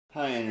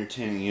Hi,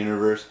 Entertaining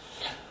Universe.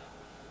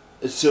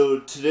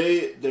 So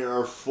today there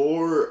are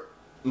 4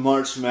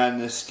 March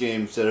Madness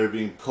games that are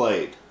being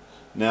played.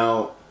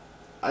 Now,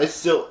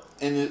 we're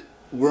in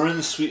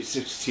the Sweet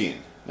 16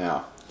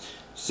 now.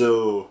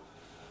 So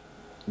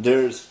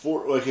there's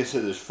 4, like I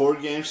said, there's 4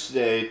 games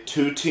today,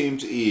 2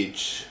 teams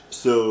each.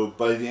 So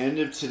by the end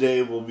of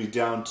today, we'll be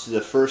down to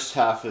the first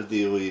half of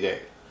the Elite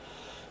Eight.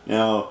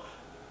 Now,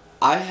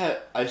 I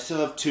still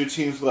have 2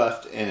 teams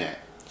left in it.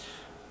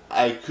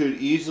 I could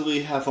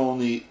easily have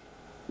only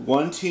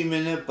 1 team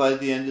in it by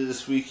the end of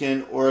this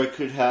weekend, or I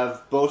could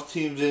have both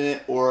teams in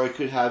it, or I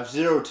could have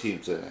 0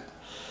 teams in it.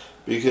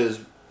 Because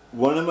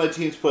one of my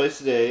teams plays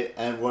today,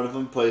 and one of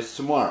them plays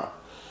tomorrow.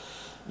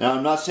 Now,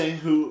 I'm not saying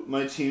who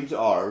my teams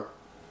are,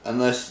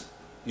 unless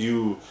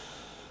you,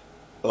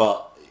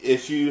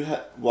 if you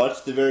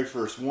watched the very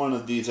first one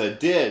of these I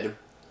did,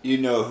 you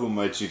know who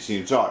my 2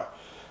 teams are.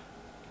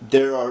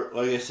 There are,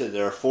 like I said,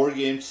 there are 4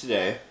 games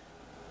today.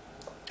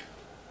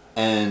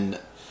 And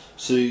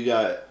so you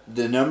got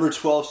the number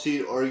 12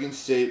 seed Oregon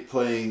State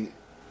playing,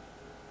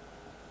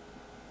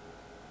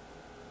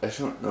 I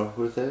don't know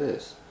who that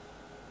is.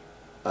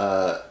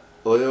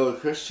 Loyola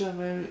Christian,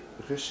 maybe?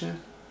 Christian?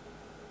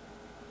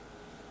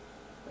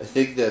 I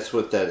think that's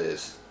what that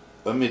is.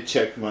 Let me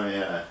check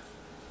my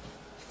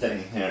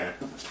thing here.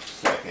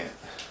 Second.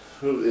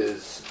 Who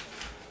is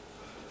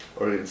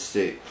Oregon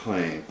State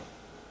playing?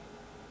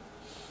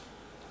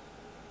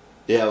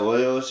 Yeah,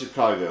 Loyola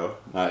Chicago,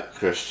 not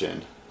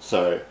Christian.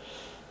 Sorry,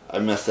 I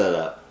messed that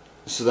up.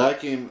 So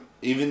that game,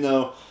 even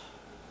though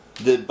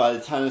by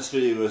the time this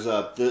video goes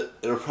up,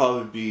 it'll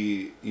probably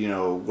be,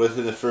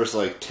 within the first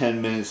like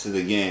 10 minutes of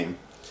the game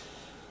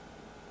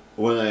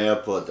when I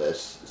upload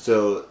this.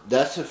 So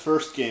that's the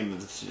first game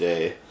of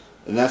today,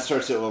 and that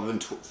starts at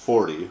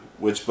 11:40.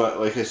 Which,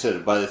 but like I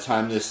said, by the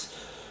time this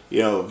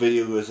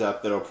video goes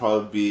up, it'll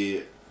probably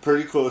be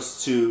pretty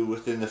close to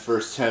within the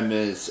first 10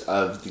 minutes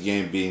of the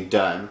game being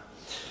done.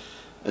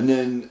 And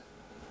then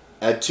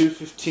at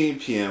 2:15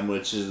 p.m.,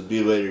 which is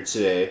be later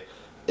today,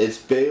 it's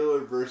Baylor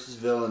versus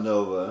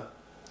Villanova.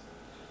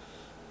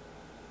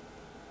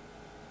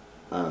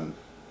 And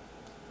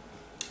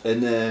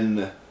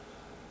then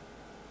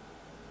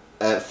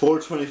at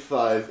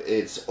 4:25,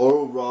 it's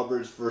Oral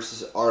Roberts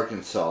versus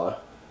Arkansas.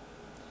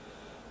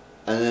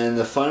 And then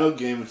the final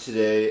game of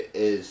today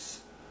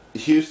is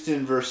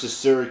Houston versus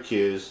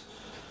Syracuse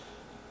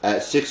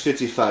at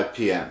 6:55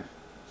 p.m.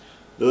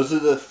 Those are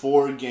the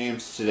 4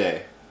 games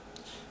today.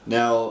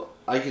 Now,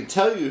 I can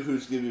tell you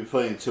who's going to be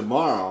playing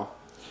tomorrow.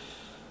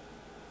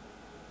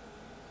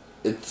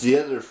 It's the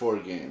other 4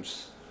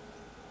 games.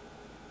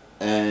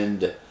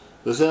 And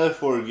those other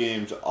 4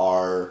 games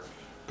are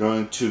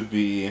going to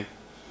be,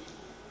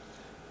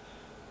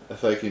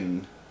 if I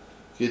can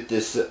get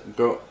this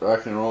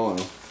rock and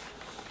rolling,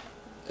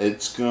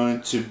 it's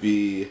going to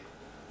be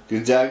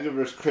Gonzaga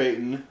versus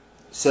Creighton,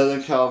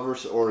 Southern Cal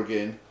versus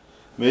Oregon,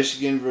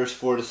 Michigan versus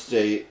Florida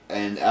State,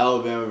 and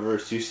Alabama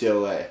versus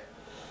UCLA.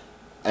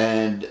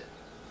 And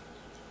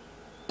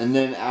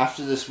then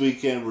after this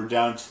weekend, we're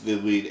down to the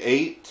Elite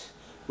Eight,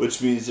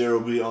 which means there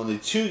will be only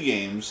 2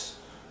 games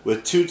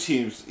with 2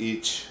 teams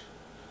each.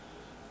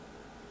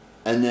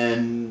 And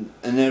then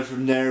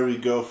from there we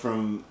go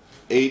from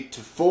 8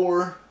 to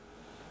 4,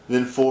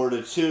 then 4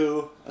 to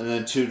 2, and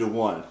then 2 to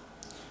 1.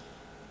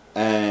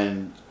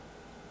 And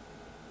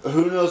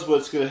who knows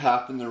what's going to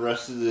happen the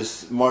rest of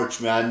this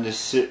March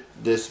Madness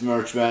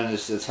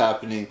that's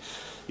happening,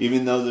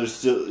 even though there's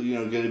still,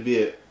 going to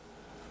be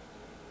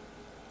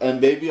and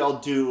maybe I'll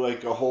do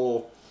like a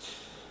whole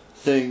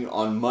thing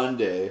on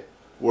Monday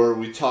where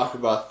we talk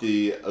about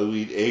the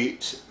Elite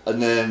Eight,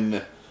 and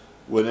then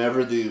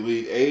whenever the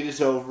Elite Eight is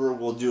over,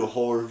 we'll do a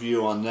whole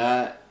review on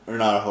that, or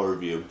not a whole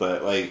review,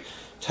 but like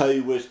tell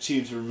you which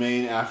teams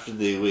remain after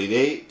the Elite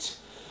Eight,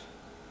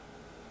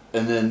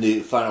 and then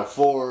the Final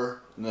Four,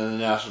 and then the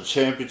National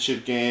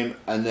Championship game,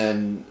 and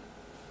then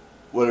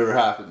whatever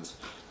happens.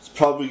 It's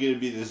probably going to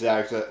be the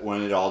Zags that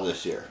win it all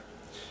this year.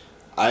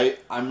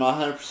 I'm not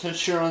 100%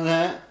 sure on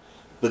that,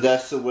 but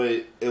that's the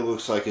way it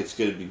looks like it's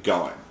going to be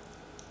going.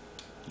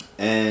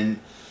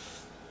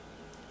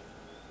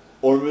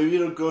 Or maybe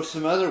it'll go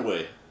some other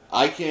way.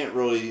 I can't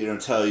really,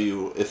 tell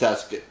you if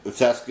that's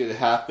going to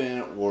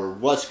happen or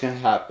what's going to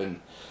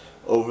happen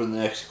over the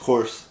next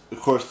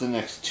the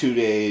next 2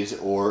 days,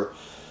 or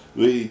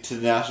leading to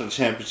the National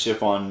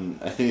Championship on,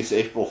 I think it's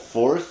April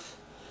 4th.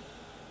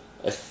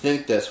 I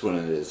think that's when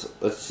it is.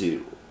 Let's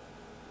see.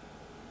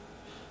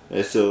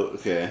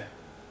 Okay.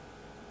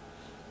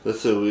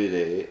 That's the Elite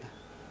Eight.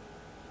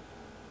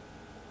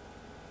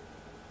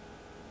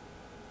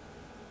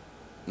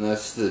 And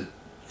that's the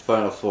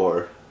Final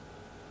Four.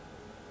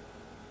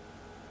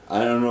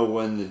 I don't know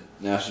when the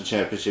National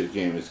Championship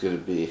game is going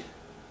to be.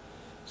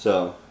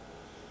 So,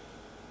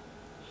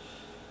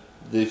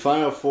 the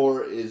Final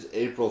Four is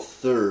April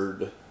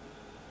 3rd.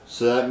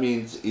 So that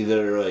means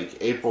either like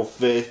April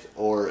 5th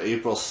or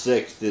April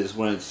 6th is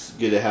when it's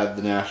going to have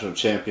the National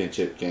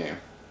Championship game.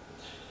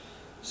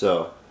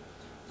 So,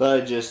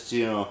 thought I'd just,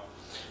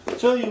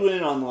 fill you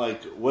in on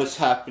like what's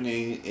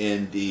happening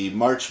in the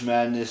March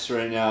Madness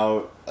right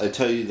now. I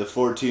tell you the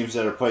 4 teams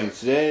that are playing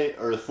today,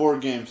 or the 4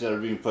 games that are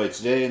being played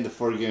today, and the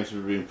 4 games that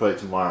are being played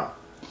tomorrow.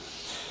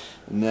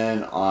 And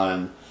then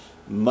on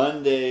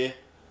Monday,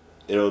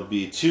 it'll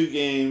be 2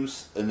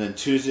 games, and then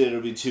Tuesday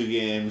it'll be 2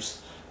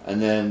 games,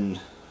 and then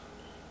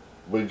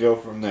we go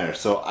from there.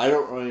 So I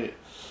don't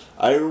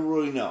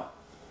really know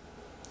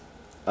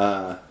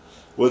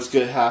what's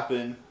going to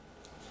happen.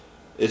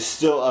 It's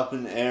still up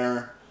in the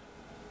air.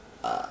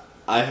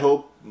 I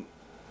hope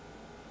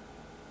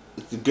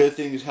the good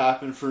things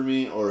happen for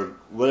me, or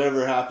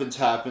whatever happens,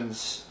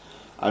 happens.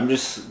 I'm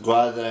just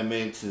glad that I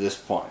made it to this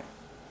point.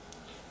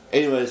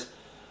 Anyways,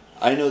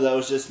 I know that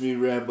was just me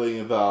rambling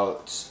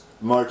about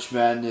March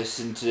Madness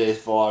in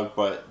today's vlog,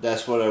 but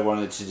that's what I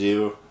wanted to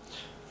do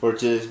for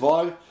today's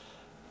vlog.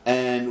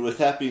 And with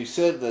that being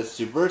said, let's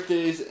do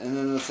birthdays, and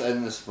then let's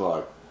end this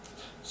vlog.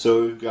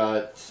 So we've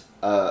got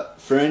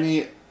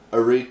Franny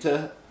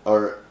Arieta,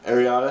 or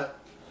Arieta,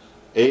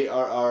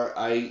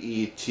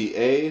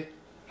 Arieta.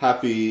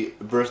 Happy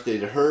birthday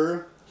to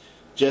her.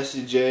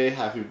 Jessie J,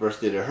 happy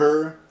birthday to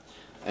her.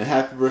 And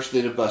happy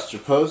birthday to Buster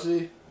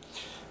Posey.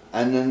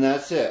 And then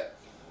that's it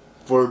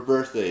for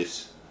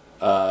birthdays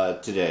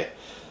today.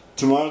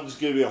 Tomorrow there's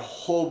going to be a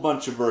whole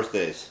bunch of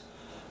birthdays.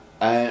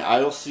 And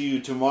I will see you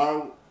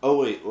tomorrow. Oh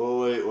wait.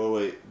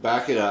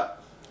 Back it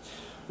up.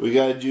 We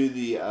got to do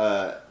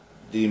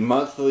the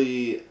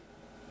monthly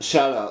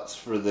shoutouts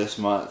for this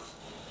month.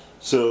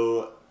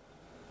 So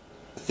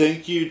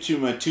thank you to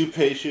my 2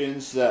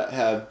 patrons that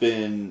have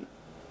been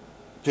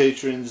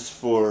patrons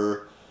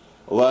for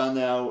a while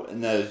now,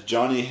 and that is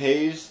Johnny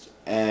Hayes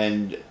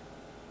and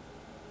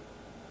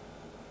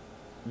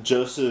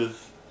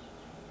Joseph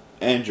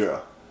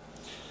Andro,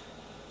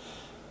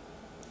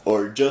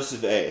 or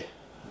Joseph A.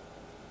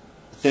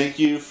 Thank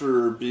you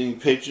for being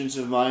patrons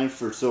of mine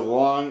for so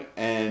long,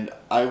 and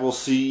I will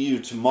see you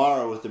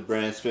tomorrow with a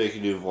brand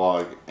spanking new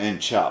vlog,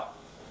 and ciao.